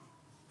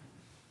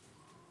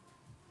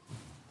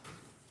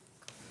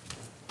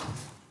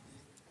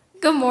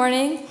Good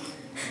morning.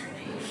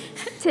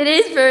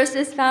 Today's verse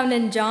is found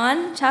in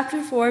John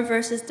chapter 4,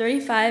 verses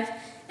 35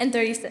 and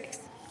 36.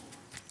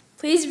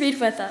 Please read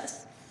with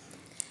us.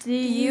 Do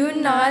you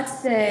not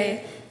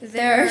say,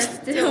 there are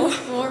still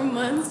 4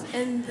 months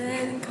and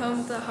then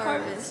comes the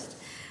harvest?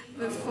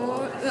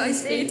 Before I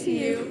say to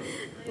you,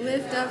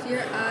 lift up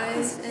your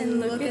eyes and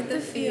look at the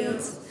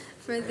fields,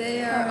 for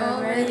they are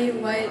already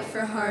white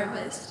for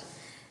harvest.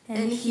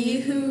 And he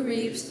who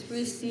reaps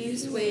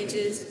receives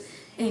wages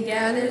and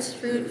gathers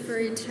fruit for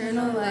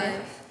eternal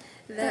life,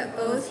 that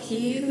both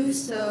he who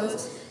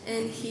sows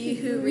and he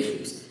who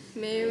reaps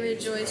may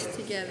rejoice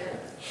together.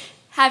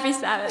 Happy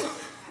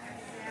Sabbath.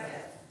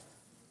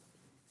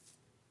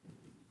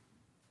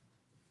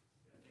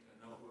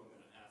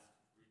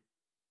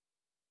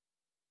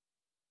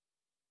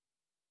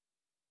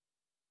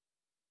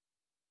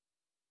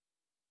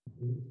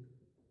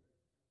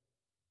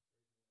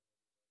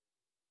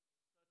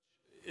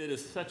 It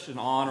is such an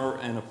honor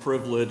and a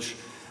privilege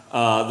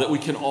that we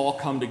can all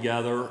come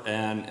together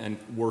and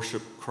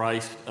worship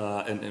Christ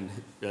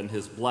and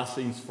his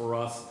blessings for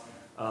us.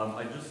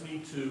 I just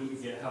need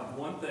to have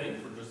one thing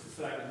for just a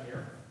second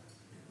here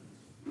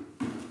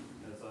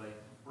as I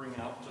bring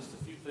out just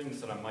a few things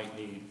that I might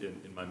need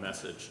in my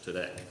message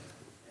today.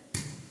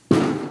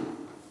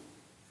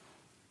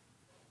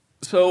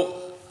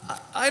 So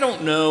I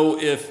don't know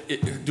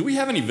do we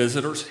have any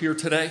visitors here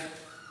today?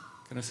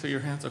 Can I see your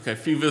hands? Okay, a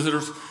few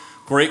visitors.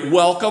 Great,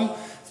 welcome.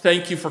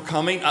 Thank you for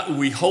coming.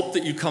 We hope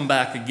that you come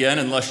back again,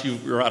 unless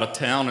you're out of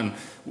town, in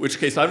which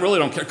case I really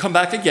don't care. Come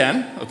back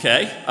again,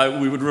 okay?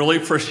 We would really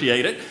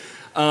appreciate it.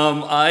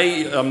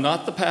 I am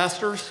not the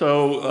pastor,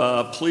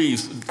 so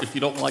please, if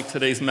you don't like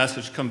today's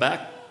message, come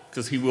back,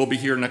 because he will be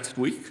here next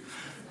week.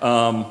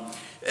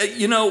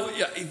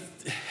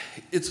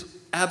 It's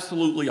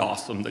absolutely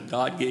awesome that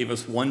God gave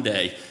us one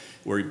day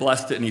where he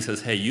blessed it, and he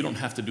says, hey, you don't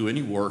have to do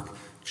any work.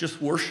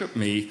 Just worship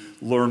me,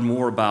 learn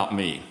more about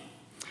me.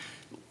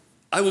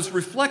 I was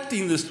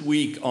reflecting this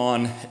week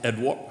on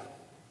Edward.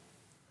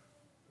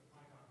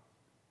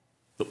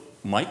 The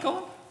mic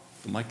on?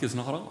 The mic is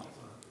not on.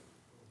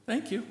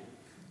 Thank you.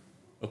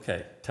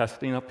 Okay,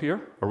 testing up here.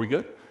 Are we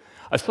good?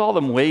 I saw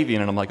them waving,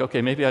 and I'm like,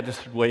 okay, maybe I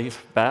just should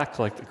wave back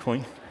like the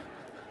Queen.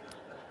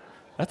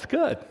 That's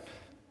good.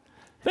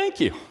 Thank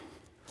you.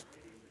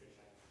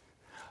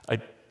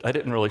 I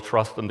didn't really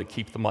trust them to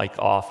keep the mic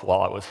off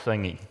while I was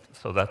singing,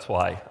 so that's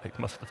why I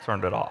must have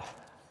turned it off.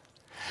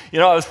 You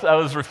know, I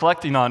was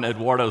reflecting on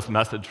Eduardo's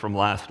message from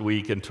last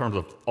week in terms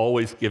of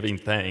always giving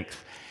thanks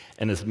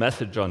and his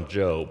message on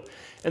Job.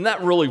 And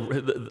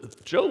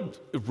Job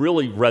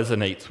really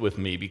resonates with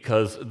me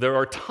because there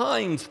are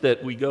times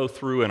that we go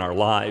through in our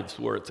lives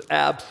where it's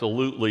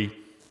absolutely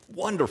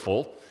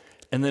wonderful,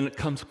 and then it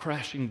comes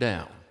crashing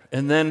down.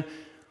 And then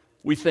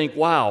we think,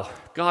 wow,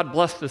 God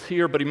blessed us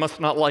here, but he must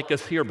not like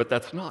us here, but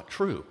that's not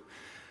true.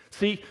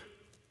 See,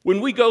 when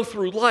we go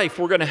through life,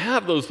 we're going to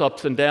have those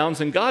ups and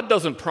downs, and God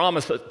doesn't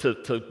promise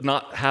to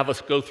not have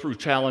us go through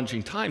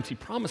challenging times. He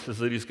promises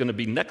that he's going to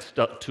be next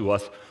up to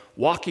us,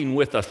 walking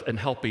with us and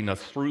helping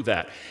us through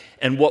that.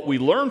 And what we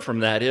learn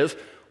from that is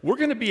we're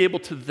going to be able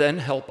to then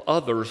help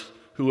others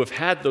who have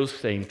had those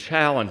same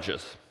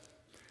challenges.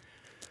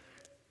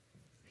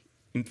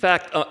 In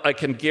fact, I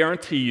can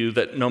guarantee you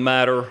that no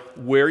matter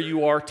where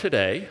you are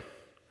today,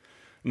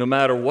 no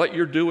matter what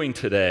you're doing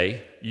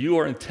today, you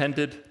are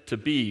intended to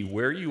be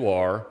where you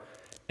are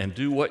and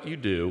do what you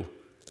do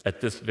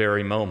at this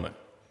very moment.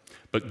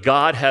 But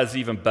God has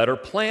even better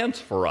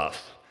plans for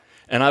us.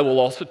 And I will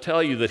also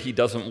tell you that he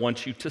doesn't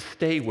want you to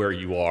stay where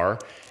you are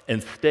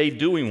and stay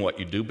doing what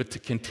you do, but to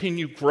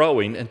continue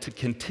growing and to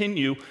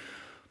continue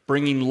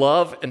bringing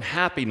love and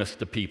happiness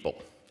to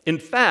people. In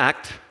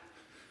fact,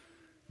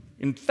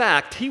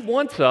 he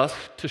wants us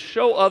to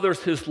show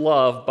others his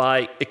love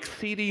by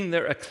exceeding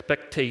their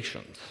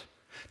expectations.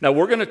 Now,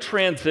 we're going to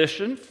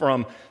transition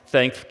from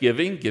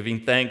Thanksgiving, giving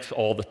thanks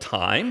all the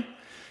time,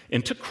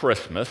 into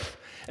Christmas.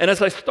 And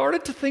as I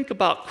started to think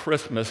about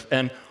Christmas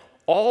and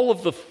all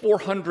of the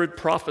 400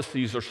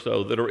 prophecies or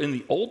so that are in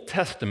the Old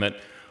Testament,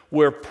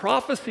 where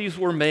prophecies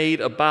were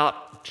made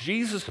about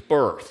Jesus'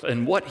 birth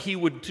and what he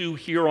would do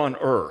here on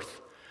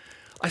earth,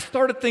 I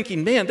started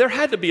thinking, man, there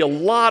had to be a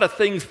lot of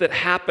things that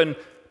happened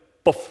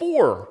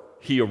before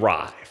he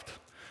arrived.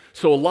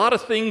 So a lot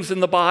of things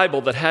in the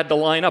Bible that had to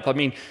line up. I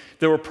mean,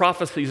 there were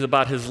prophecies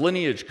about his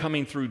lineage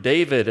coming through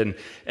David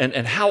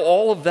and how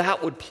all of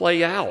that would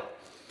play out.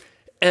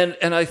 And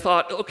I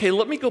thought, okay,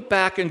 let me go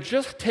back and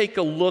just take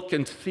a look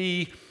and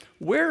see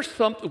where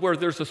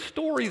there's a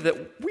story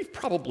that we've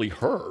probably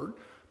heard,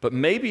 but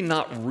maybe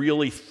not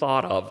really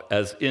thought of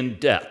as in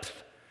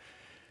depth.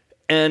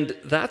 And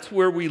that's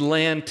where we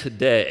land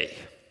today,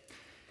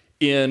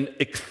 in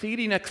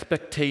exceeding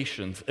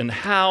expectations, and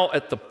how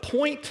at the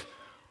point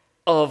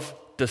of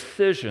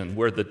decision,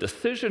 where the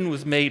decision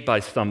was made by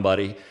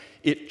somebody,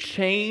 it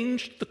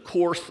changed the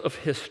course of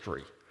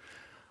history.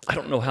 I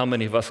don't know how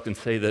many of us can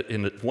say that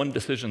in one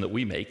decision that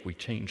we make, we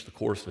change the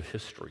course of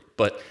history.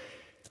 But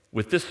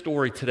with this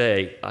story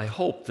today, I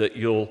hope that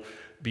you'll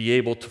be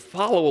able to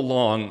follow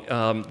along.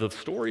 The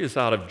story is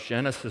out of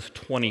Genesis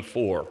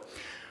 24.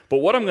 But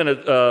what I'm going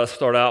to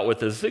start out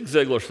with is Zig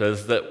Ziglar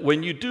says that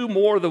when you do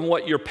more than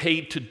what you're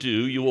paid to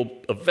do, you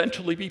will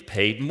eventually be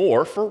paid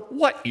more for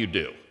what you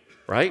do,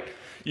 right?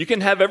 You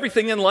can have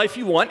everything in life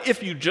you want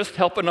if you just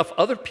help enough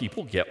other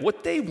people get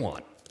what they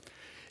want.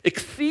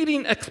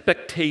 Exceeding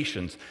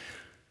expectations.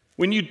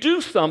 When you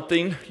do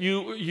something,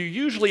 you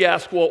usually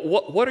ask, well,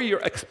 what are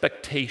your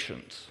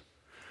expectations?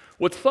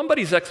 What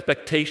somebody's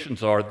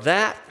expectations are,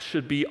 that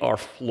should be our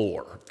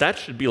floor. That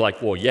should be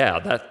like, well, yeah,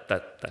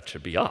 that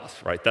should be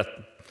us, right?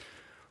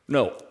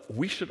 No,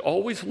 we should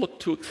always look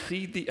to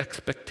exceed the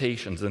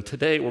expectations. And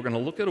today we're going to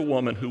look at a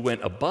woman who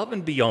went above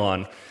and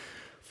beyond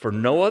for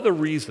no other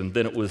reason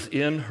than it was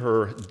in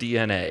her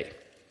DNA.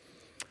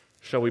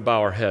 Shall we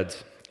bow our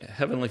heads?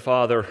 Heavenly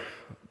Father,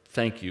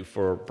 thank you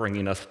for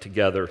bringing us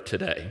together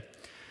today.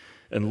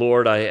 And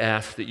Lord, I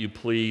ask that you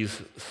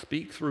please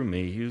speak through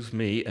me, use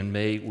me, and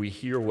may we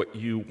hear what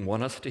you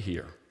want us to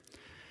hear.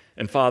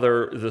 And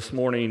Father, this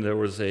morning there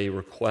was a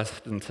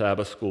request in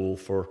Sabbath school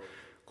for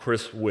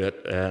Chris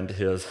Witt and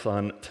his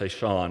son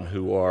Tayshawn,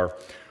 who are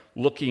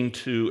looking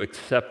to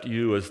accept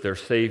you as their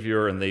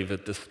Savior, and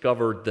they've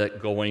discovered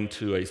that going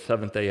to a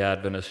Seventh-day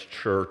Adventist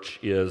church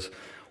is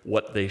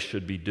what they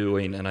should be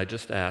doing. And I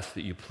just ask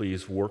that you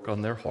please work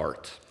on their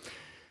hearts.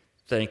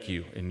 Thank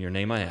you. In your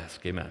name I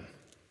ask. Amen.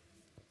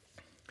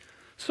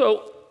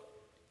 So,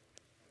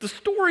 the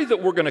story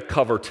that we're going to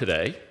cover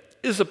today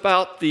is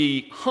about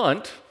the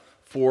hunt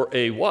for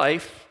a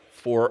wife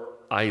for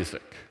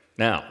Isaac.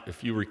 Now,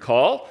 if you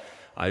recall,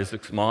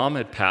 Isaac's mom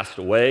had passed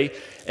away,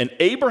 and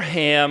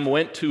Abraham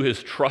went to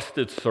his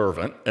trusted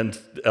servant, and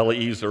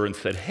Eliezer, and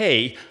said,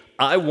 hey,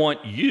 I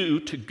want you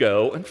to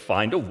go and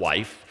find a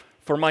wife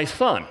for my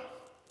son.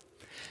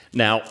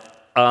 Now,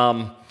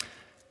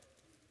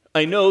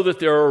 I know that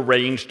there are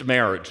arranged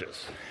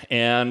marriages.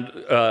 And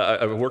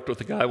I worked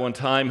with a guy one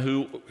time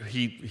who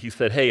he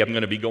said, hey, I'm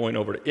going to be going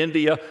over to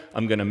India.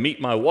 I'm going to meet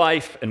my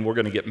wife, and we're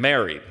going to get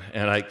married.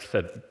 And I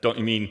said, don't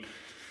you mean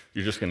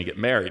you're just going to get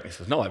married? And he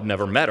says, no, I've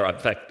never met her. In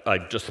fact, I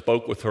just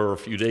spoke with her a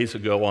few days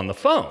ago on the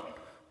phone.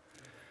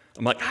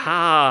 I'm like,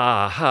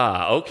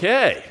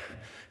 okay.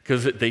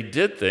 Because they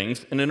did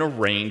things in an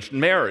arranged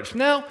marriage.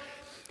 Now,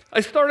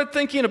 I started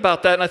thinking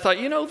about that, and I thought,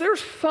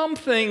 there's some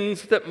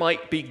things that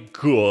might be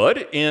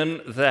good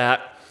in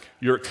that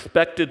you're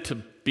expected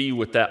to be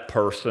with that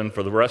person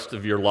for the rest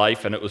of your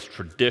life, and it was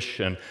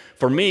tradition.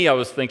 For me, I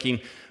was thinking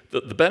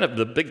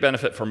the big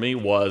benefit for me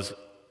was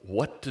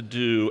what to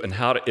do and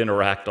how to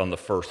interact on the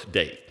first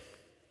date.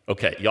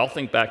 Okay, y'all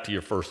think back to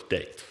your first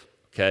dates,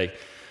 okay?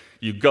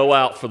 You go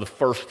out for the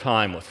first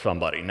time with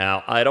somebody.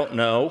 Now, I don't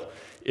know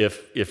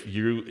if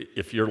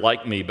you're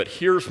like me, but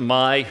here's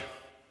my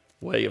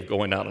way of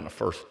going out on a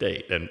first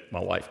date, and my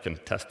wife can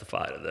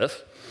testify to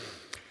this.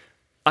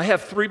 I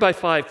have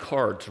 3x5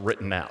 cards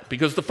written out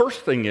because the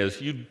first thing is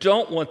you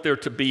don't want there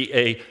to be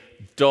a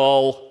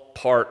dull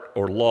part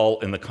or lull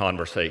in the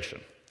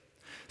conversation.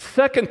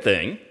 Second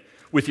thing,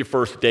 with your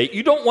first date,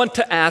 you don't want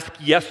to ask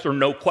yes or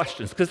no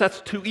questions because that's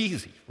too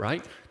easy,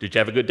 right? Did you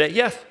have a good day?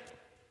 Yes.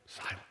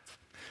 Silence.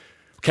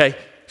 Okay,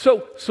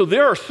 so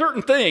there are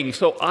certain things.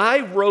 So I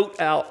wrote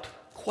out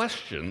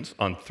questions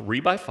on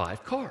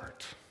 3x5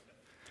 cards.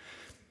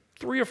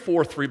 3 or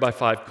 4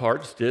 3x5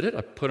 cards did it.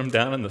 I put them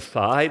down on the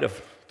side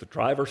of the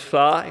driver's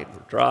side.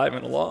 We're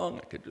driving along.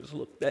 I could just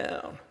look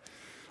down.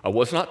 I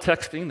was not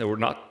texting. There were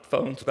not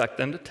phones back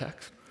then to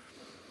text.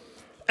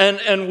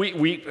 And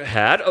we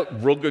had a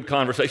real good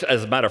conversation.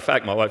 As a matter of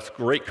fact, my wife's a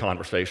great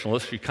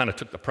conversationalist. She kind of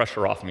took the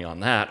pressure off me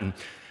on that.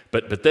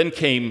 But then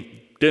came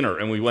dinner,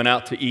 and we went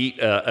out to eat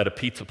at a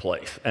pizza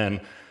place.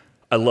 And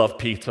I love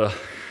pizza.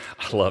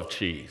 I love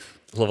cheese.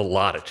 I love a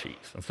lot of cheese.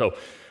 And so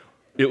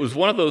it was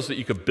one of those that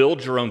you could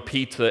build your own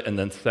pizza and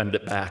then send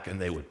it back, and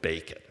they would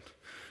bake it.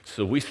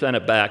 So we sent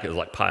it back. It was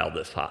like piled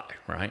this high,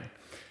 right?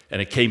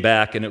 And it came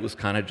back, and it was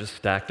kind of just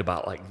stacked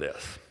about like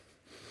this.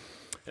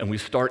 And we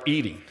start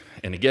eating.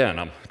 And again,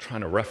 I'm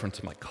trying to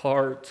reference my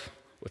cards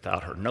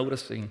without her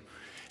noticing.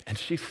 And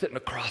she's sitting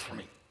across from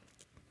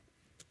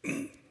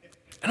me.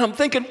 And I'm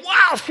thinking,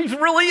 wow, she's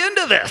really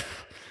into this.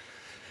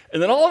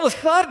 And then all of a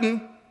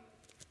sudden,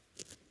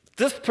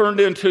 this turned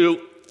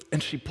into,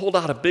 and she pulled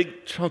out a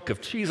big chunk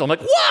of cheese. I'm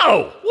like,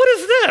 whoa, what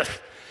is this?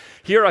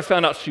 Here I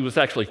found out she was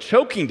actually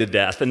choking to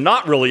death and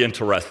not really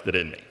interested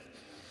in me.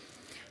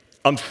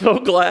 I'm so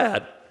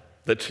glad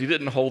that she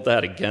didn't hold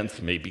that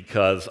against me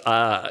because,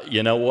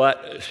 you know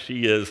what?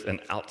 She is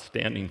an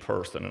outstanding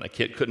person, and I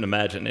couldn't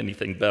imagine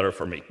anything better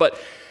for me.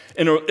 But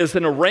as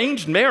an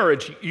arranged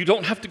marriage, you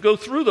don't have to go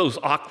through those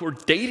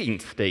awkward dating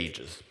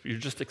stages. You're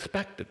just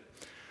expected.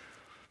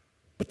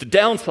 But the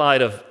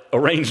downside of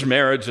arranged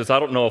marriage is I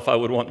don't know if I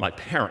would want my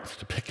parents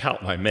to pick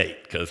out my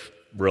mate because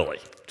really,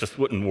 it just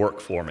wouldn't work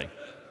for me.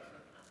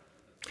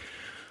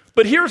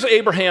 But here's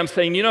Abraham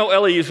saying,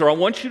 Eliezer, I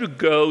want you to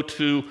go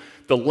to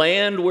the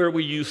land where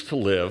we used to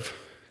live,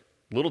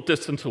 a little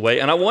distance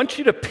away, and I want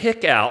you to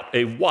pick out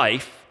a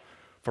wife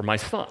for my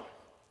son.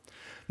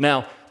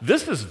 Now,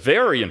 this is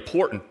very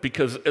important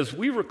because as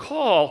we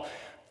recall,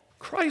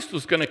 Christ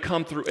was going to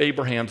come through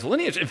Abraham's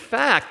lineage. In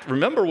fact,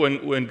 remember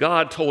when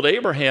God told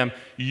Abraham,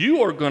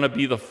 you are going to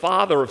be the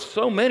father of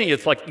so many,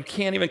 it's like you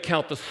can't even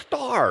count the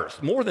stars,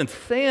 more than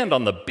sand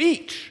on the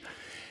beach.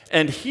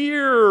 And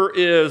here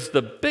is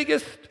the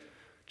biggest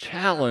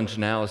challenge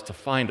now is to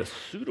find a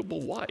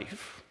suitable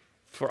wife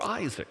for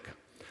Isaac.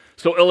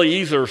 So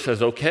Eliezer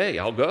says, okay,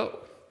 I'll go.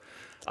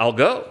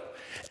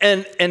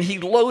 And he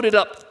loaded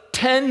up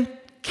 10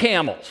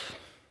 camels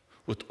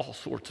with all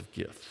sorts of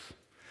gifts.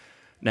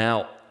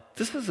 Now,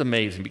 this is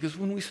amazing because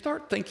when we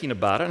start thinking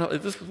about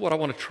it, this is what I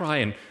want to try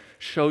and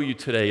show you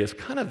today is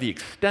kind of the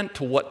extent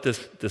to what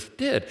this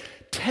did.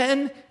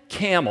 10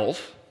 camels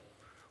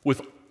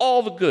with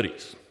all the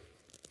goodies.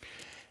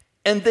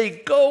 And they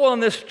go on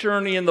this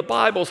journey, and the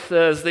Bible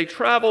says they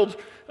traveled,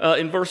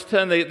 in verse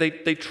 10,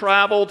 they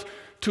traveled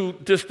to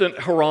distant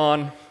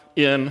Haran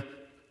in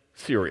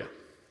Syria.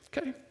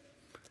 Okay?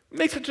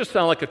 Makes it just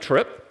sound like a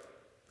trip.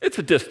 It's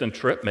a distant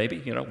trip, maybe,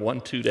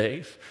 1-2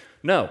 days.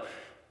 No.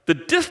 The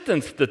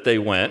distance that they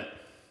went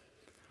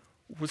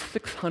was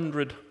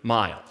 600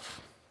 miles.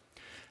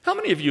 How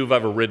many of you have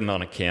ever ridden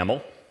on a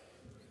camel?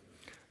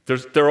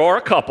 There are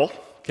a couple,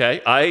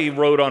 okay? I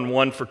rode on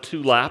one for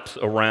 2 laps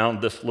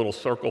around this little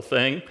circle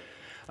thing.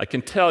 I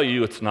can tell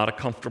you it's not a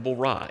comfortable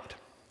ride.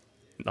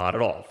 Not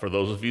at all, for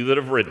those of you that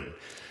have ridden.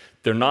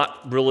 They're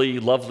not really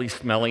lovely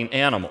smelling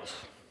animals,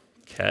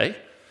 okay?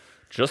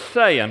 Just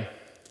saying.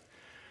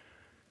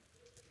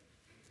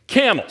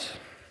 Camels,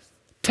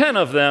 10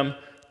 of them,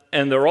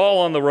 and they're all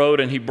on the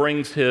road, and he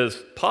brings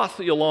his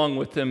posse along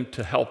with him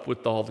to help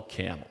with all the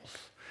camels.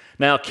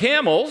 Now,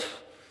 camels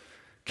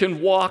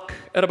can walk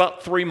at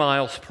about 3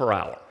 miles per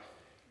hour,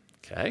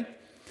 okay?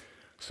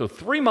 So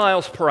 3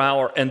 miles per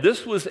hour, and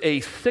this was a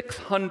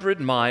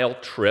 600-mile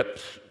trip.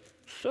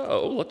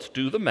 So let's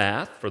do the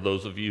math for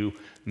those of you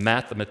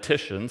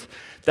mathematicians.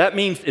 That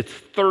means it's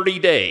 30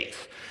 days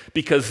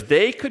because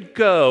they could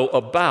go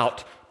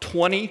about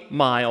 20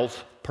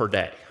 miles per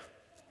day.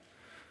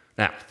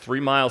 Now, 3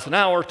 miles an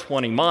hour,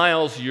 20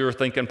 miles, you're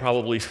thinking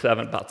probably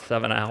about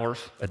 7 hours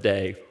a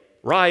day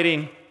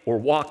riding or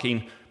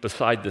walking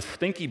beside this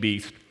stinky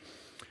beast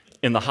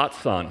in the hot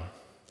sun.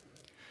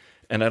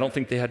 And I don't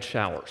think they had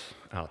showers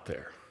out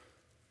there.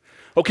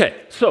 Okay,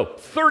 so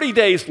 30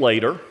 days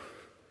later,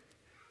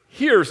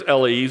 here's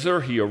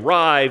Eliezer. He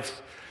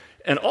arrives,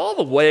 and all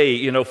the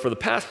way, for the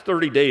past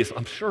 30 days,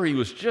 I'm sure he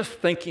was just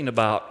thinking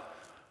about,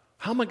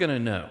 how am I going to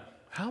know?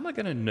 How am I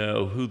going to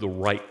know who the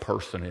right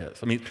person is?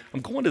 I mean, I'm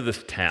going to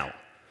this town.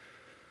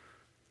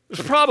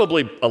 There's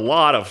probably a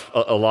lot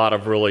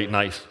of really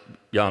nice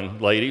young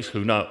ladies.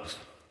 Who knows?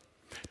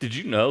 Did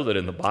you know that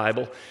in the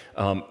Bible,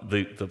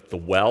 the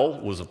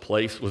well was a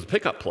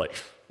pickup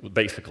place,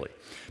 basically,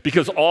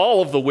 because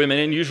all of the women,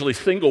 and usually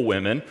single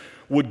women,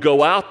 would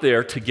go out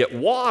there to get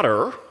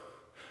water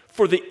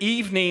for the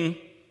evening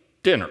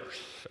dinners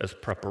as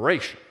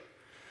preparation.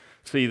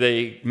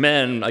 See,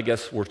 men, I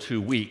guess, were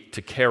too weak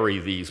to carry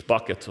these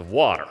buckets of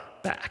water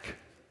back,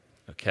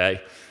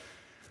 okay?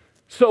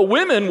 So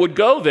women would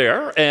go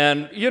there,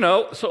 and,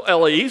 so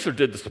Eliezer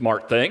did the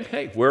smart thing.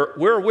 Hey, where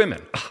are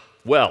women?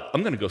 Well,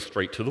 I'm going to go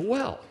straight to the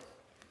well.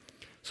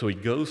 So he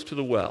goes to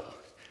the well.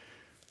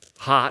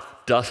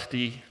 Hot,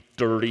 dusty,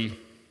 dirty,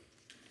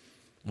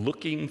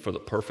 looking for the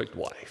perfect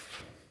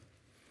wife.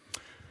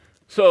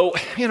 So,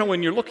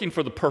 when you're looking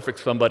for the perfect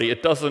somebody,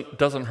 it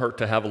doesn't hurt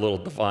to have a little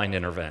divine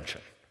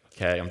intervention.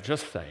 Okay, I'm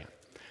just saying.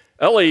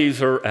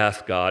 Eliezer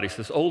asked God, he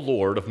says, "O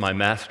Lord of my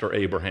master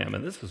Abraham,"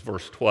 and this is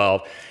verse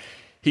 12,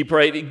 he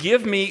prayed,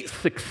 "Give me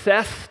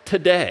success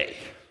today."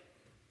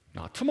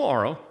 Not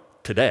tomorrow,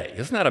 today.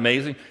 Isn't that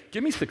amazing?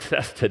 Give me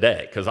success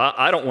today, because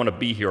I don't want to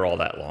be here all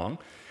that long.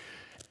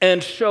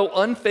 "And show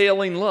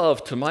unfailing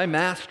love to my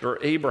master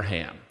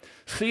Abraham.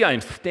 See,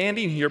 I'm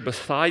standing here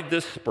beside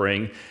this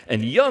spring,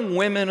 and young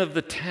women of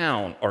the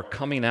town are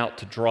coming out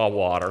to draw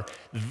water.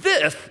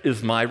 This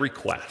is my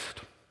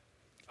request."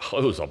 Oh,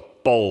 it was a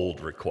bold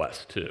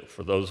request, too.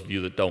 For those of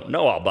you that don't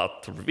know, I'm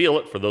about to reveal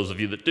it. For those of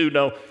you that do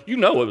know,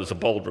 it was a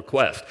bold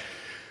request.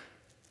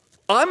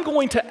 "I'm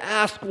going to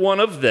ask one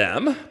of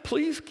them,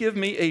 please give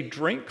me a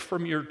drink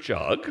from your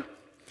jug.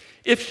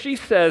 If she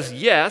says,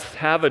 yes,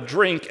 have a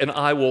drink, and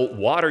I will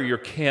water your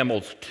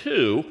camels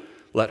too,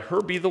 let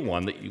her be the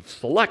one that you've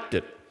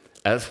selected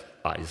as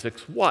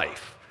Isaac's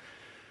wife.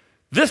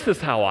 This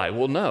is how I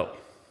will know."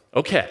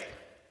 Okay.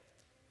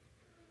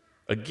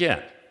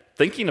 Again,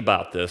 thinking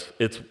about this,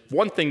 it's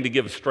one thing to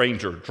give a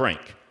stranger a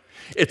drink.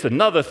 It's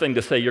another thing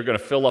to say you're going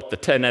to fill up the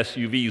 10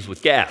 SUVs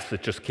with gas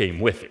that just came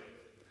with it.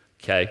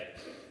 Okay?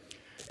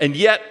 And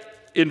yet,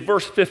 in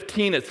verse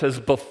 15, it says,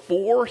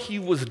 before he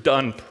was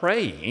done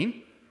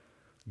praying,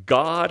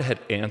 God had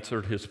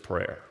answered his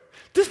prayer.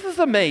 This is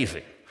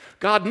amazing.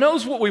 God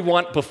knows what we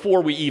want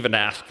before we even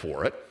ask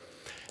for it.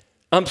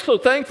 I'm so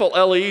thankful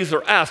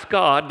Eliezer asked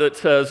God that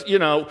says,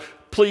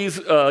 please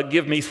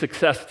give me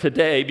success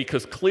today,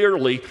 because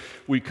clearly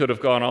we could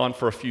have gone on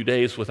for a few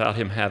days without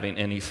him having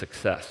any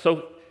success.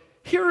 So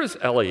here is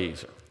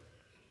Eliezer.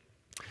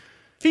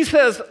 He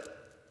says,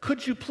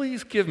 could you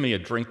please give me a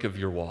drink of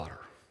your water?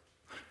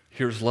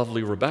 Here's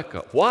lovely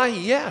Rebecca. Why,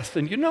 yes,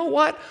 and you know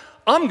what?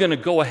 I'm going to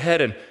go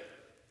ahead and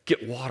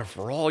get water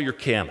for all your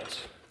camels.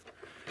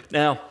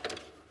 Now,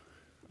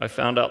 I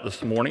found out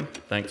this morning,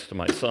 thanks to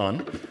my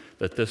son,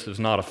 that this is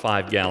not a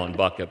 5-gallon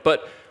bucket.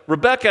 But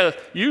Rebecca,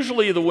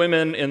 usually the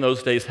women in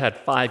those days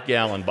had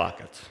 5-gallon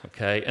buckets,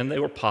 okay? And they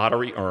were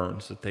pottery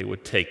urns that they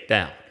would take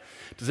down.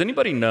 Does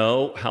anybody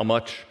know how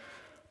much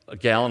a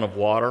gallon of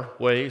water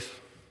weighs?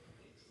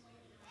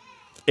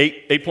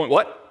 8 point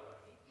what?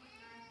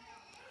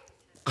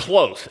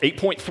 Close,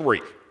 8.3.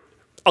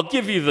 I'll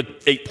give you the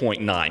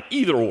 8.9,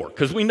 either or,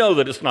 because we know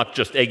that it's not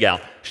just a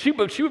gallon. She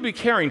would be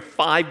carrying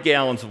 5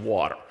 gallons of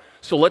water.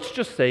 So let's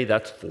just say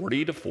that's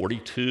 40 to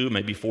 42,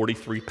 maybe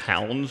 43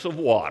 pounds of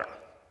water.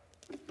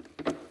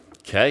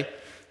 Okay?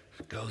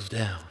 It goes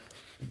down.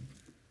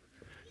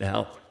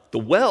 Now, the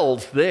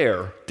wells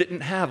there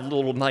didn't have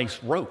little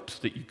nice ropes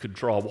that you could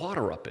draw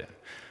water up in.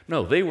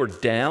 No, they were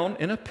down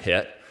in a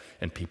pit,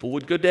 and people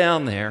would go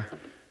down there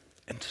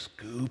and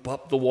scoop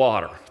up the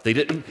water. They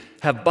didn't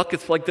have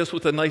buckets like this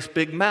with a nice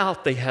big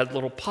mouth. They had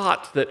little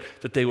pots that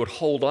they would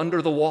hold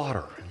under the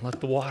water and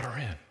let the water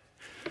in.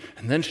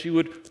 And then she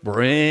would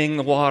bring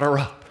the water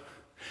up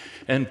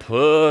and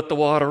put the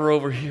water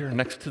over here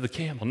next to the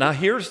camel. Now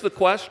here's the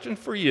question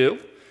for you.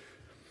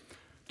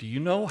 Do you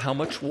know how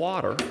much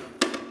water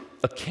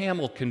a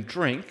camel can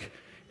drink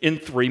in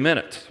 3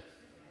 minutes?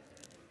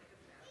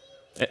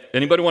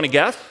 Anybody want to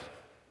guess?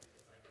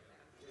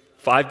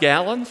 5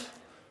 gallons?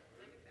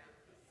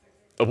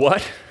 A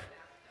what?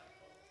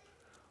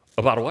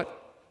 About a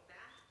what?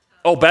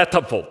 Oh,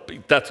 bathtub full.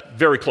 That's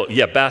very close.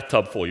 Yeah,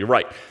 bathtub full. You're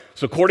right.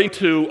 So according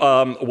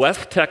to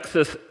West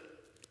Texas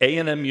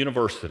A&M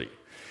University,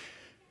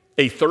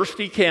 a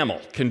thirsty camel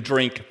can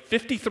drink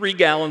 53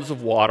 gallons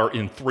of water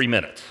in 3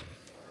 minutes.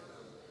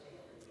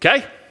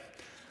 Okay?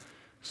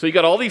 So you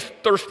got all these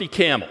thirsty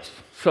camels.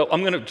 So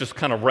I'm going to just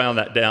kind of round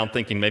that down,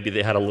 thinking maybe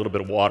they had a little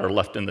bit of water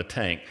left in the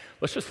tank.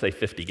 Let's just say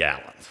 50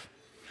 gallons.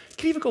 You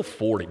can even go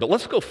 40, but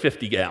let's go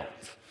 50 gallons.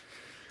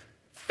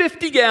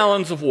 50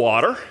 gallons of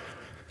water.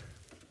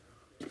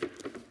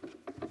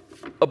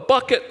 A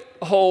bucket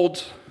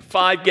holds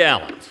 5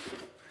 gallons.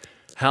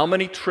 How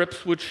many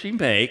trips would she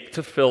make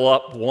to fill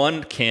up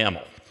one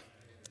camel?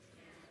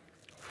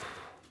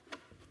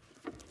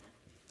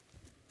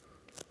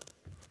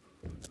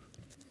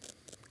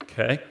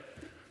 Okay,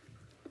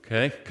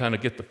 kind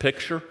of get the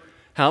picture.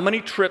 How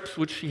many trips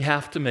would she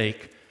have to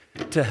make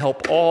to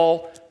help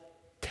all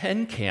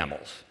 10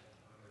 camels?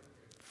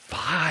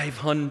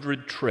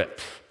 500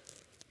 trips.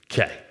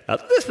 Okay, now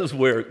this is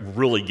where it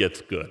really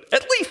gets good,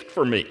 at least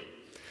for me.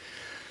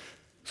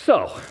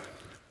 So,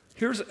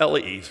 here's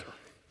Eliezer.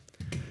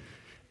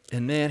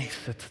 And man, he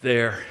sits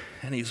there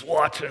and he's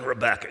watching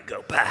Rebecca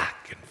go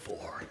back and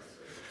forth.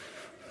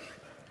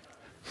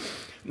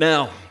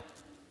 Now,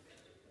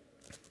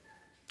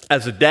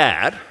 as a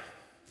dad,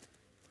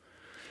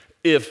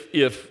 if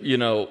you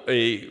know,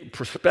 a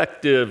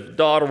prospective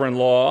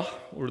daughter-in-law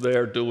were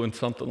there doing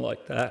something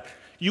like that,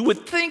 you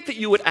would think that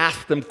you would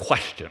ask them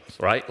questions,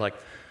 right? Like,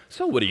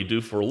 so what do you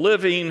do for a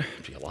living?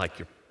 Do you like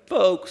your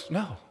folks?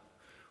 No.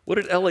 What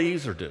did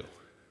Eliezer do?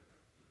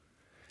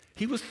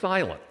 He was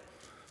silent.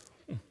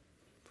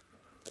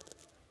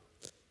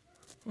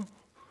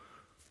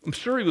 I'm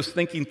sure he was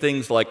thinking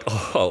things like,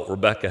 oh,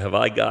 Rebecca, have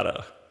I got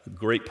a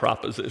great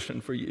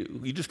proposition for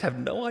you? You just have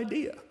no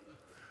idea.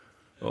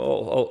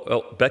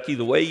 Oh, Becky,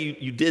 the way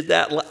you did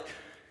that,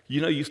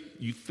 you know,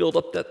 you filled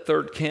up that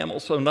third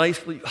camel so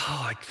nicely.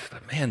 Oh,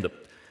 man,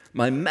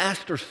 my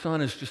master's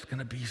son is just going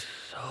to be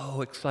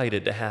so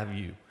excited to have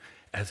you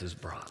as his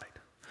bride.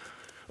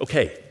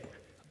 Okay,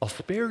 I'll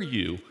spare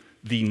you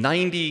the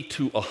 90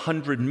 to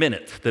 100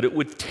 minutes that it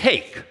would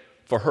take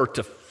for her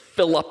to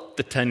fill up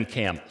the 10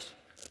 camels,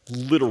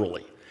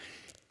 literally.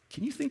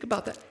 Can you think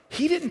about that?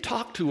 He didn't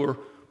talk to her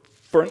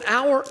for an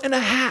hour and a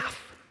half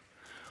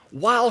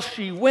while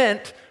she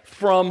went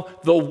from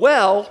the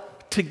well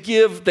to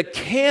give the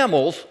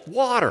camels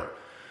water.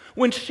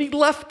 When she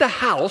left the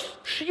house,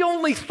 she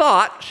only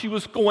thought she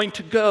was going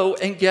to go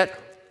and get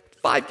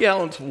 5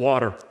 gallons of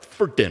water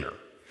for dinner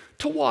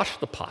to wash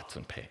the pots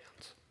and pans.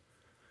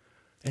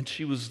 And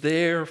she was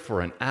there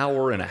for an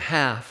hour and a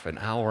half, an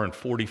hour and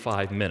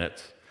 45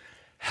 minutes,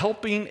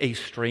 helping a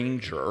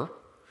stranger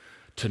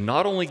to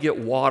not only get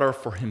water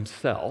for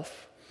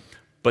himself,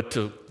 but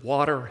to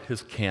water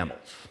his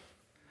camels.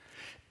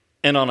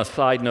 And on a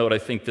side note, I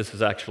think this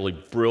is actually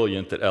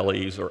brilliant that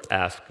Eliezer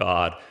asked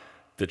God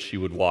that she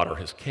would water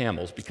his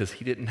camels because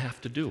he didn't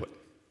have to do it.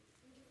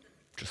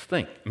 Just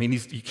think. I mean,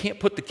 you can't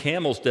put the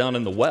camels down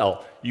in the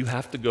well. You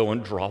have to go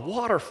and draw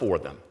water for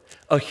them.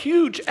 A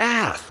huge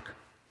ask.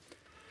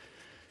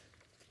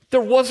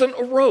 There wasn't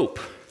a rope.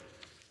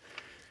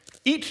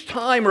 Each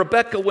time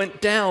Rebecca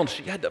went down,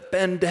 she had to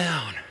bend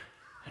down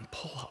and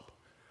pull up.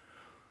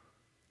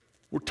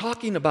 We're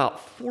talking about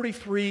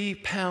 43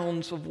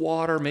 pounds of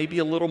water, maybe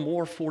a little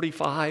more,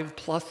 45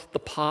 plus the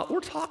pot. We're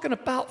talking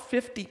about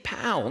 50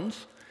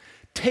 pounds,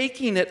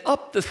 taking it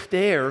up the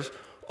stairs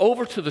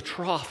over to the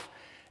trough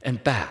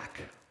and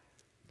back.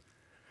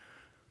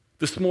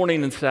 This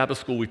morning in Sabbath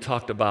school, we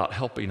talked about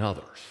helping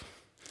others.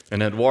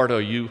 And Eduardo,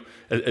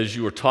 as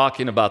you were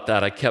talking about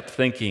that, I kept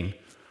thinking,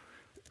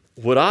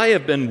 would I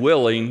have been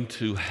willing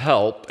to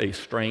help a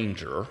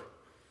stranger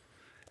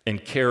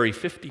and carry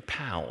 50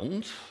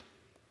 pounds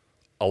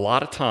a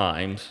lot of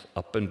times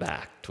up and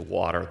back to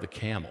water the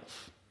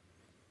camels?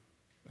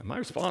 And my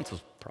response is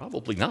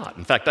probably not.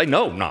 In fact, I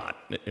know not.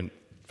 In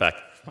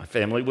fact, my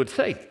family would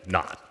say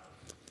not.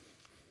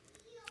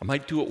 I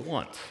might do it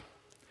once.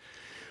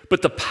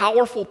 But the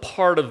powerful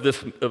part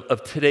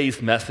of today's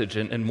message,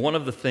 and one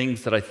of the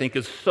things that I think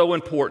is so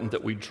important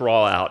that we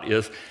draw out,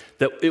 is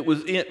that it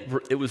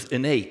was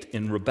innate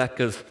in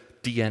Rebecca's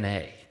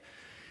DNA.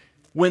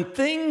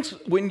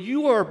 When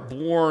you are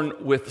born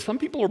with, some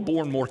people are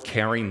born more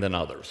caring than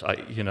others.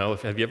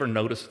 Have you ever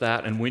noticed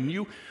that? And when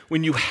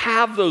you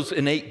have those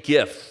innate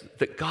gifts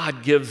that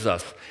God gives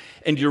us,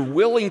 and you're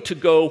willing to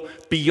go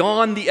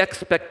beyond the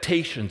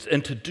expectations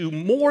and to do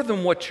more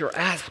than what you're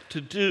asked to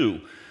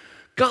do,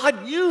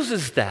 God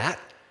uses that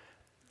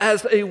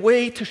as a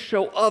way to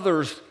show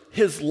others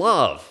his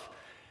love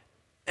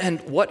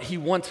and what he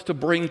wants to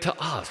bring to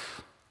us.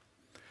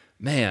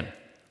 Man,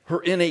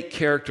 her innate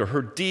character,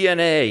 her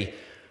DNA,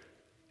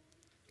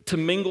 to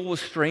mingle with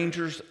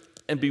strangers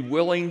and be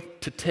willing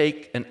to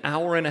take an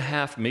hour and a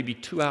half, maybe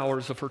 2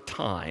 hours of her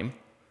time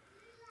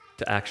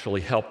to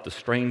actually help the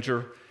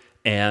stranger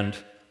and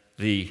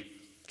the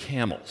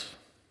camels.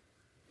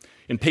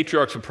 In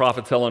Patriarchs and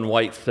Prophets, Ellen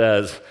White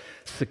says,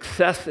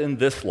 success in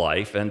this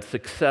life and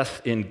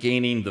success in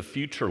gaining the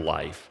future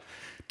life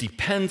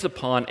depends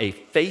upon a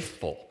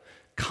faithful,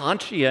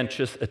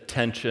 conscientious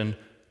attention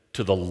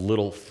to the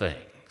little things.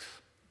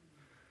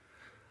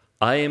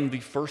 I am the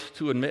first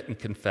to admit and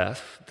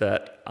confess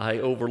that I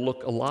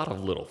overlook a lot of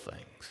little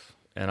things.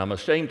 And I'm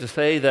ashamed to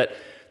say that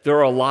there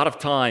are a lot of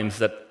times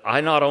that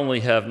I not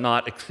only have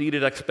not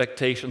exceeded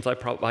expectations,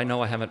 I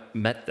know I haven't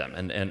met them.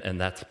 And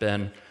that's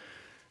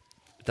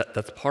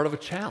part of a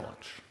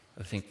challenge,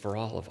 I think, for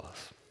all of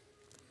us.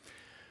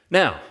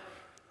 Now,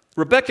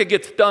 Rebecca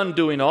gets done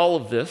doing all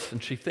of this,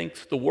 and she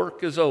thinks the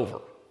work is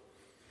over.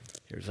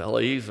 Here's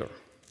Eliezer.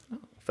 Oh,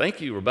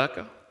 thank you,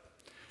 Rebecca.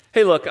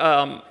 Hey, look,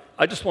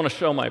 I just want to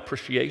show my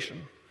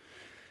appreciation.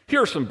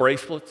 Here are some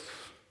bracelets.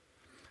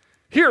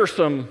 Here are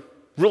some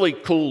really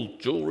cool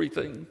jewelry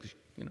things.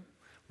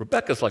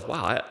 Rebecca's like,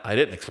 wow, I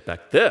didn't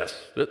expect this.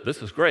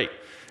 This is great.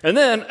 And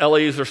then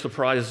Eliezer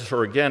surprises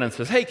her again and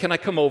says, hey, can I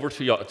come over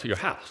to your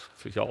house,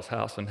 to y'all's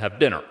house, and have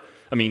dinner?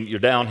 I mean, you're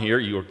down here,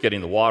 you're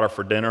getting the water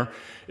for dinner.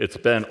 It's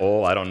been,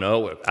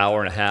 an hour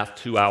and a half,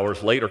 2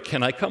 hours later.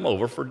 Can I come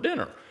over for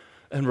dinner?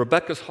 And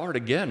Rebecca's heart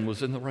again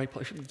was in the right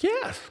place. She said,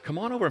 yes, come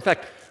on over. In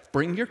fact,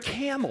 bring your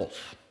camels.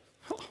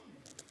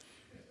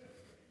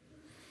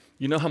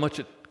 You know how much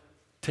it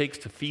takes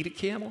to feed a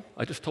camel?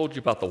 I just told you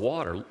about the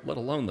water, let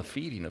alone the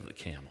feeding of the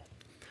camel.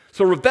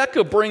 So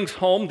Rebecca brings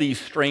home these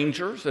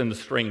strangers and the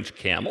strange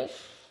camels.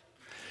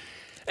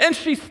 And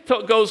she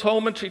goes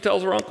home and she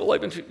tells her Uncle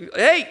Laban,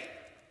 hey,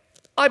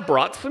 I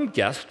brought some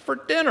guests for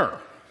dinner.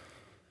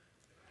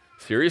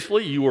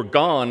 Seriously, you were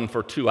gone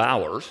for 2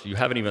 hours. You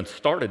haven't even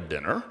started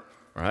dinner,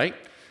 right?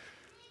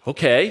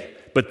 Okay,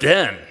 but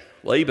then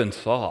Laban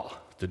saw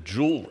the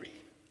jewelry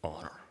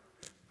on her.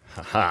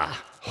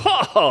 Ha-ha.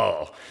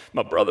 Ho,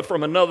 my brother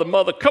from another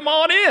mother, come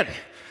on in.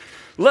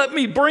 Let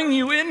me bring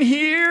you in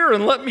here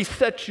and let me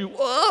set you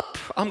up.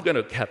 I'm going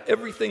to have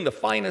everything, the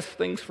finest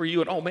things for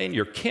you. And oh man,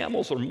 your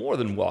camels are more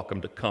than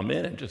welcome to come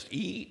in and just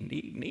eat and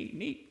eat and eat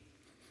and eat.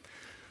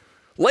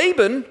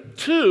 Laban,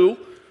 too,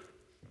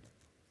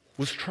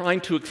 was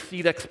trying to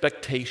exceed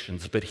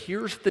expectations, but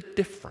here's the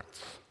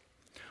difference.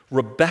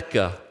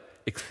 Rebecca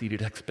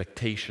exceeded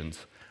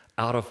expectations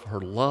out of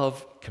her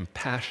love,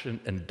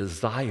 compassion, and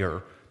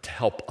desire to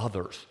help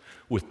others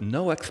with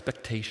no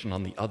expectation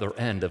on the other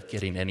end of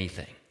getting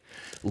anything.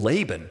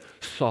 Laban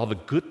saw the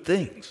good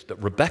things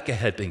that Rebecca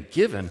had been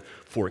given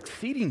for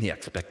exceeding the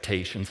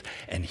expectations,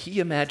 and he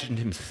imagined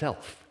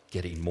himself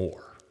getting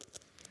more.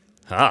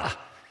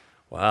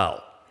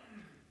 Wow.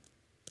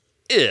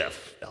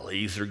 If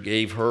Eliezer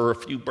gave her a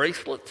few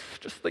bracelets,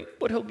 just think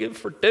what he'll give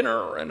for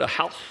dinner and a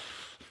house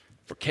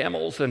for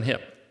camels and him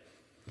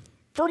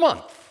for a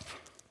month.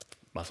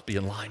 Must be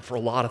in line for a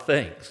lot of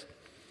things.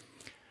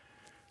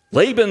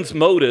 Laban's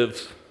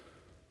motives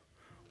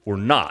were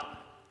not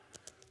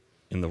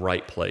in the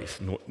right place,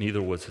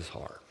 neither was his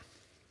heart.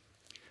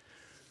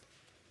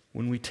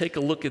 When we take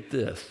a look at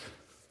this,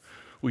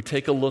 we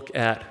take a look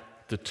at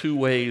the two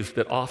ways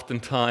that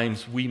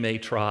oftentimes we may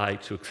try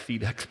to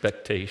exceed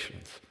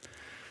expectations.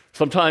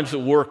 Sometimes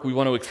at work, we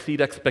want to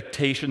exceed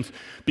expectations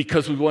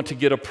because we want to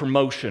get a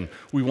promotion.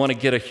 We want to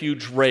get a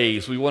huge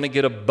raise. We want to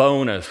get a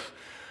bonus.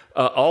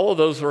 All of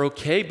those are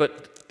okay,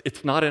 but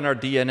it's not in our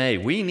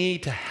DNA. We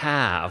need to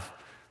have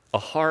a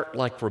heart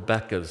like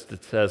Rebecca's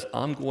that says,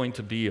 I'm going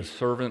to be a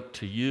servant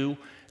to you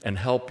and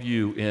help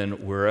you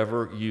in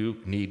wherever you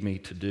need me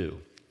to do.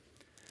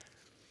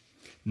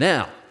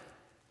 Now,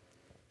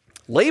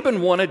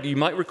 you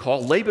might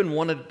recall, Laban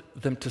wanted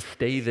them to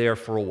stay there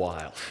for a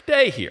while.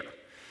 Stay here.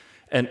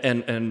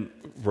 And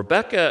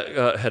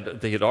Rebecca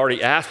they had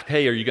already asked,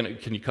 hey,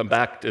 can you come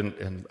back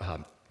and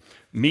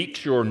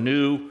meet your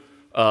new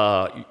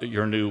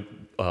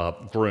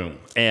groom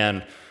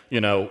and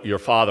your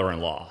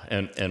father-in-law?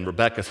 And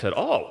Rebecca said,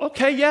 oh,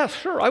 okay, yes,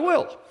 sure, I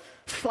will.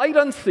 Sight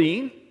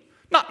unseen,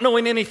 not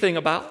knowing anything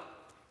about,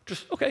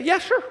 just okay, yeah,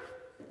 sure.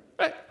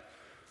 Right.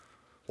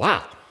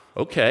 Wow,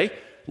 okay.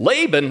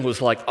 Laban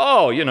was like,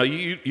 oh, you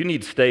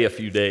need to stay a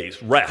few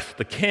days, rest.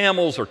 The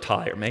camels are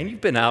tired. Man,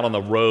 you've been out on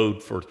the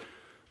road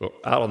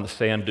out on the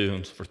sand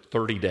dunes for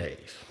 30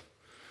 days.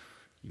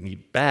 You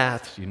need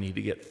baths, you need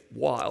to get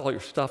all your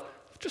stuff.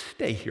 Just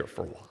stay here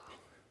for a while.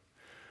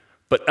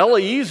 But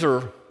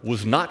Eliezer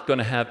was not going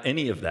to have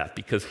any of that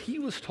because he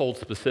was told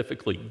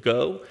specifically,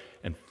 go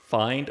and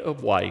find a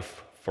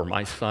wife for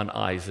my son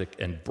Isaac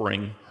and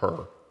bring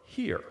her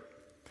here.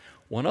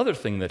 One other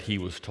thing that he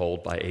was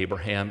told by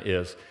Abraham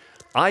is,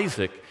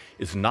 Isaac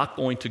is not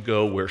going to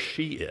go where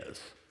she is.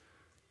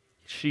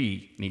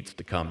 She needs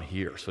to come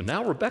here. So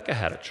now Rebecca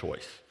had a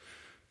choice.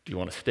 Do you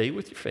want to stay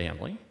with your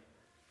family,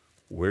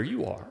 where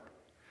you are,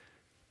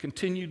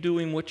 continue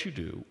doing what you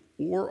do,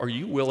 or are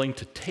you willing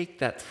to take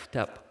that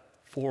step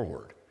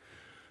forward?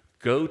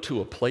 Go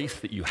to a place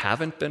that you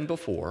haven't been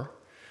before,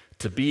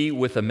 to be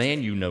with a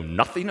man you know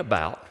nothing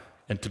about,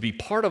 and to be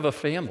part of a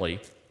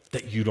family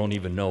that you don't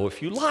even know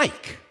if you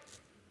like.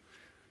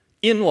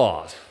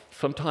 In-laws,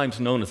 sometimes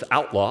known as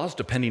outlaws,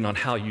 depending on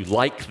how you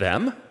like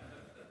them,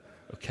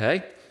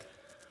 okay?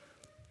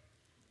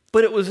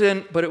 But it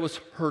was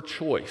her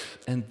choice.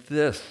 And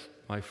this,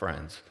 my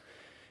friends,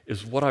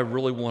 is what I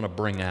really want to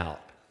bring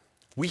out.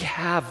 We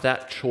have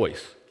that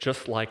choice,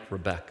 just like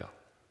Rebecca.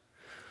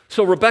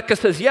 So Rebecca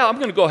says, yeah, I'll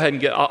go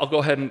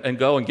ahead and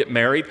go and get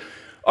married.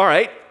 All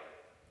right,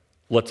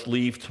 let's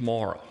leave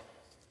tomorrow.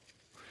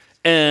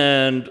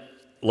 And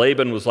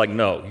Laban was like,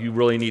 no, you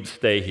really need to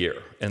stay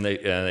here. And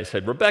they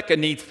said, Rebecca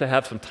needs to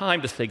have some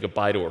time to say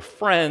goodbye to her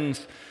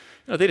friends.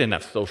 They didn't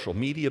have social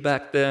media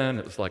back then.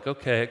 It was like,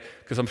 okay,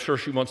 because I'm sure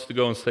she wants to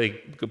go and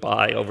say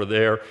goodbye over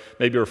there.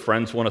 Maybe her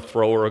friends want to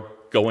throw her a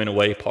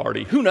going-away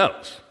party. Who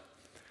knows?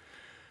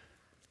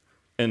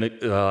 And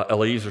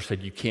Eliezer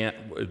said, you can't,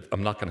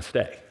 I'm not going to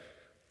stay.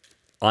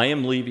 I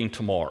am leaving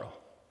tomorrow.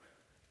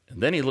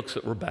 And then he looks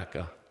at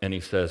Rebecca and he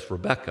says,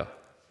 Rebecca,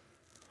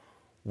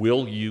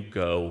 will you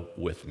go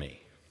with me?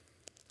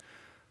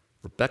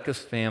 Rebecca's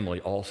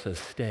family all says,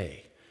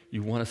 stay.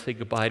 You want to say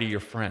goodbye to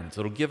your friends.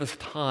 It'll give us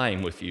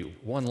time with you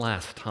one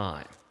last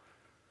time.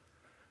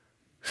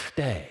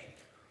 Stay.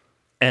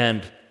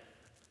 And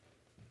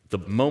the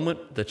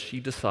moment that she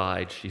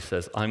decides, she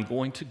says, I'm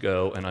going to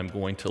go and I'm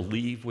going to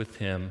leave with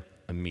him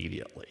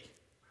immediately.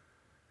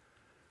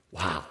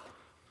 Wow.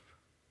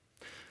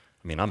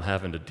 I mean, I'm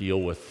having to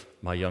deal with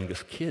my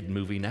youngest kid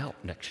moving out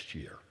next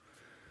year.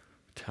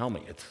 Tell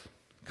me, it's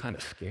kind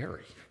of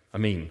scary. I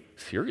mean,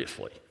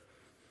 seriously.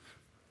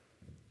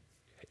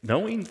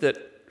 Knowing that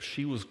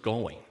she was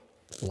going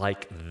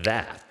like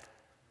that,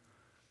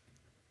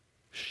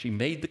 she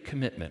made the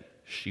commitment,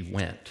 she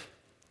went.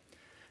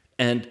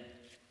 And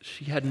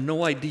she had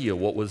no idea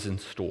what was in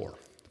store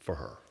for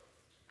her.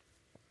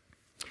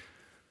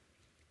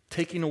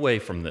 Taking away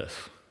from this,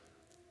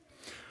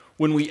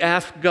 when we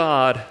ask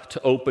God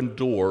to open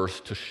doors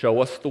to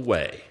show us the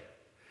way,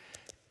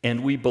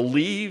 and we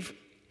believe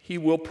He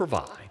will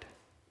provide,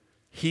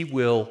 He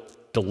will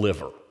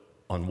deliver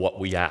on what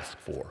we ask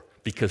for,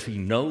 because He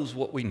knows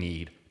what we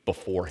need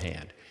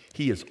beforehand.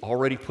 He has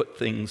already put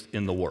things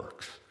in the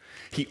works.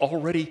 He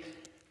already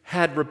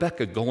had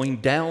Rebecca going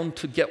down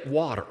to get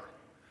water.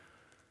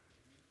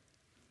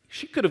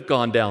 She could have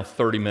gone down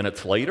 30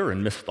 minutes later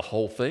and missed the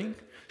whole thing.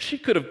 She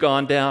could have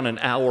gone down an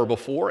hour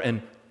before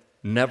and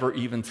never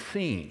even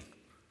seen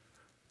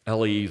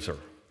Eliezer,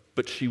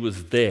 but she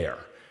was there.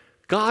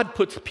 God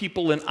puts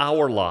people in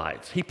our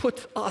lives. He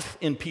puts us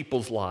in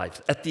people's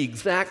lives at the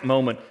exact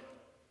moment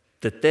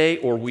that they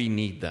or we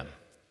need them.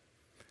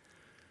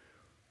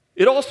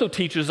 It also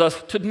teaches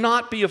us to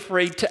not be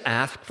afraid to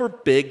ask for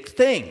big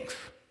things.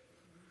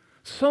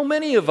 So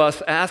many of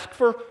us ask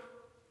for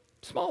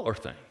smaller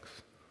things,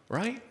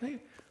 right?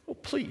 Oh,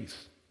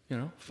 please,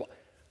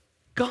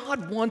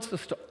 God wants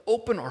us to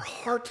open our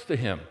hearts to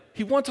Him.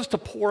 He wants us to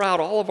pour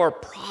out all of our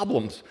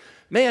problems.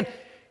 Man,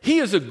 He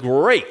is a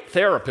great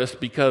therapist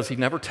because He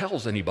never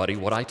tells anybody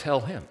what I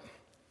tell Him.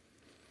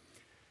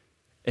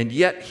 And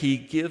yet He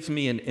gives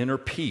me an inner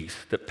peace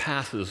that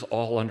passes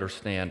all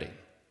understanding.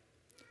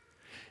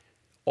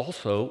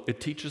 Also,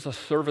 it teaches us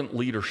servant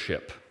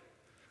leadership,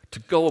 to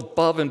go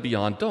above and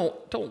beyond.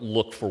 Don't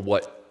look for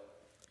what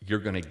you're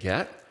going to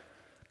get.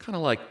 Kind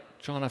of like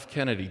John F.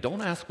 Kennedy, don't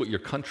ask what your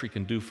country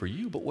can do for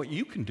you, but what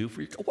you can do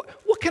for you.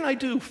 What can I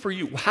do for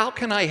you? How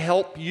can I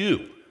help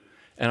you?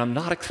 And I'm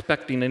not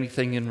expecting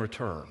anything in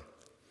return.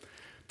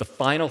 The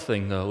final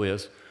thing, though,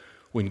 is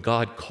when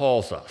God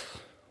calls us,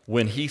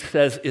 when He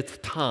says it's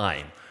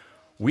time,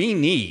 we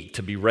need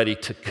to be ready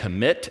to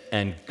commit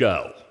and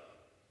go.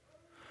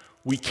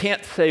 We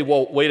can't say,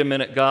 well, wait a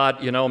minute,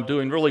 God, I'm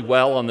doing really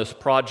well on this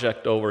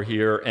project over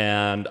here,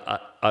 and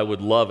I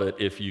would love it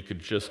if you could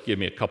just give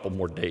me a couple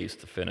more days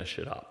to finish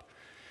it up.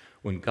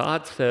 When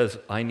God says,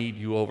 I need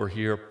you over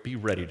here, be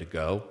ready to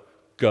go.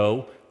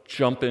 Go,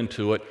 jump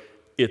into it.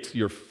 It's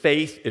your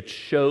faith. It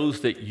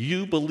shows that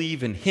you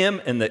believe in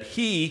him and that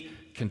he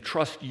can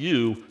trust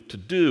you to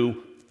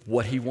do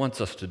what he wants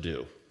us to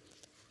do.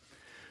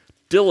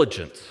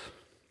 Diligence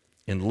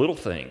in little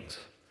things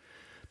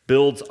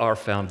builds our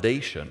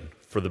foundation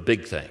for the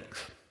big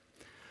things.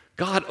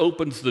 God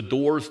opens the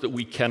doors that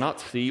we cannot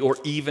see or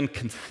even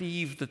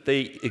conceive that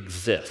they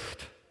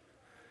exist.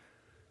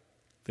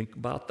 Think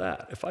about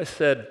that. If I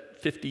said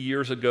 50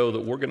 years ago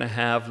that we're going to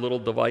have little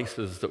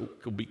devices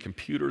that could be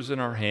computers in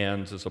our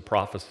hands as a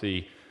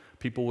prophecy,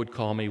 people would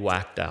call me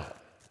whacked out.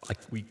 Like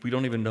we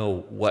don't even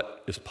know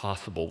what is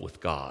possible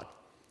with God.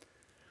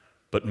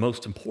 But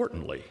most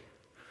importantly,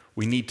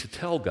 we need to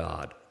tell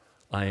God,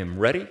 I am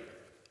ready,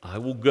 I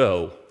will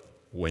go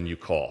when you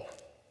call.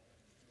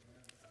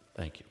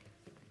 Thank you.